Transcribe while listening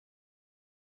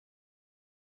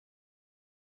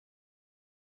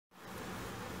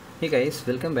Hey guys,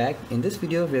 welcome back. In this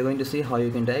video, we are going to see how you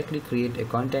can directly create a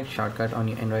contact shortcut on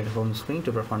your Android home screen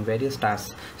to perform various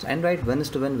tasks. So Android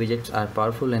one-to-one widgets are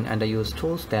powerful and underused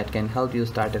tools that can help you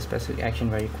start a specific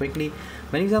action very quickly.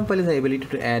 One example is the ability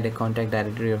to add a contact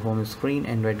directly to your home screen.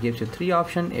 Android gives you three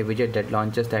options: a widget that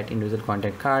launches that individual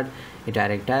contact card, a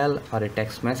direct dial, or a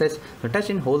text message. So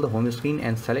touch and hold the home screen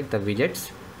and select the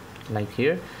widgets like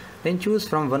here. Then choose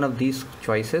from one of these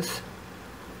choices.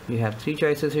 You have three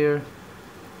choices here.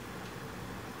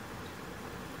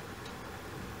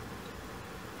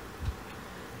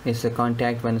 It's a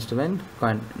contact 1:1,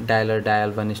 dialer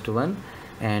dial 1:1,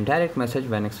 and direct message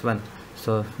 1:1.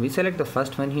 So we select the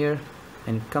first one here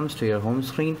and it comes to your home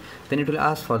screen. Then it will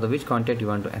ask for the which contact you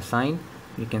want to assign.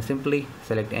 You can simply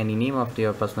select any name of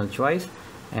your personal choice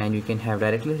and you can have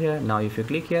directly here. Now if you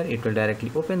click here, it will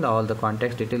directly open all the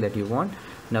context detail that you want.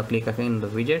 Now click again on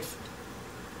the widgets,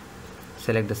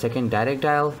 select the second direct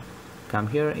dial, come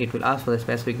here. It will ask for the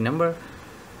specific number.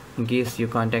 In case your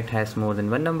contact has more than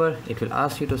one number, it will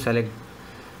ask you to select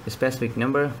a specific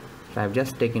number. So I've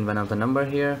just taken one of the number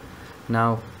here.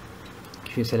 Now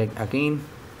if you select again,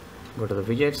 go to the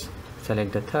widgets,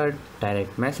 select the third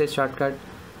direct message shortcut,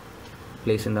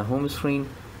 place in the home screen.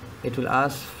 It will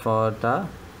ask for the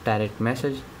direct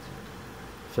message.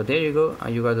 So there you go,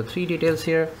 you got the three details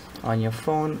here on your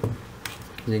phone.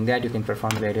 Using that you can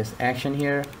perform various action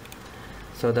here.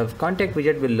 So the contact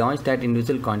widget will launch that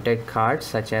individual contact cards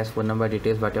such as phone number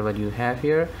details, whatever you have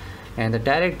here, and the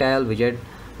direct dial widget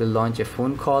will launch a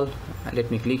phone call. Let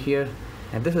me click here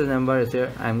and this is the number is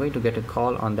here. I'm going to get a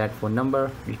call on that phone number,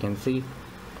 you can see.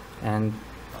 And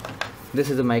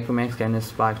this is the Micromax Canon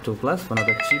Spark 2 Plus, one of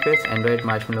the cheapest Android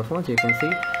marshmallow phones. You can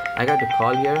see I got a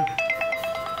call here,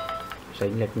 so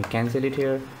let me cancel it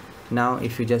here. Now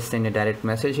if you just send a direct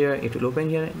message here, it will open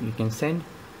here. You can send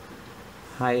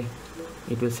hi.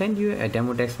 It will send you a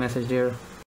demo text message here.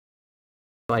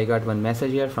 So I got one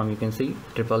message here from, you can see,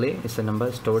 AAA is the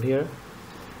number stored here.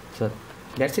 So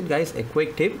that's it guys, a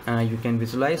quick tip. You can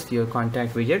visualize your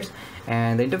contact widgets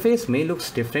and the interface may look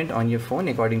different on your phone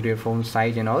according to your phone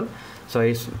size and all. So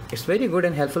it's very good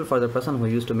and helpful for the person who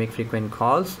used to make frequent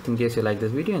calls. In case you like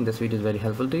this video and this video is very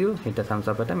helpful to you, hit the thumbs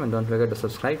up button and don't forget to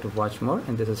subscribe to watch more.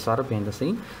 And this is Saurabh behind the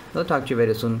scene. I'll talk to you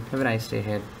very soon. Have a nice day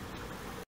ahead.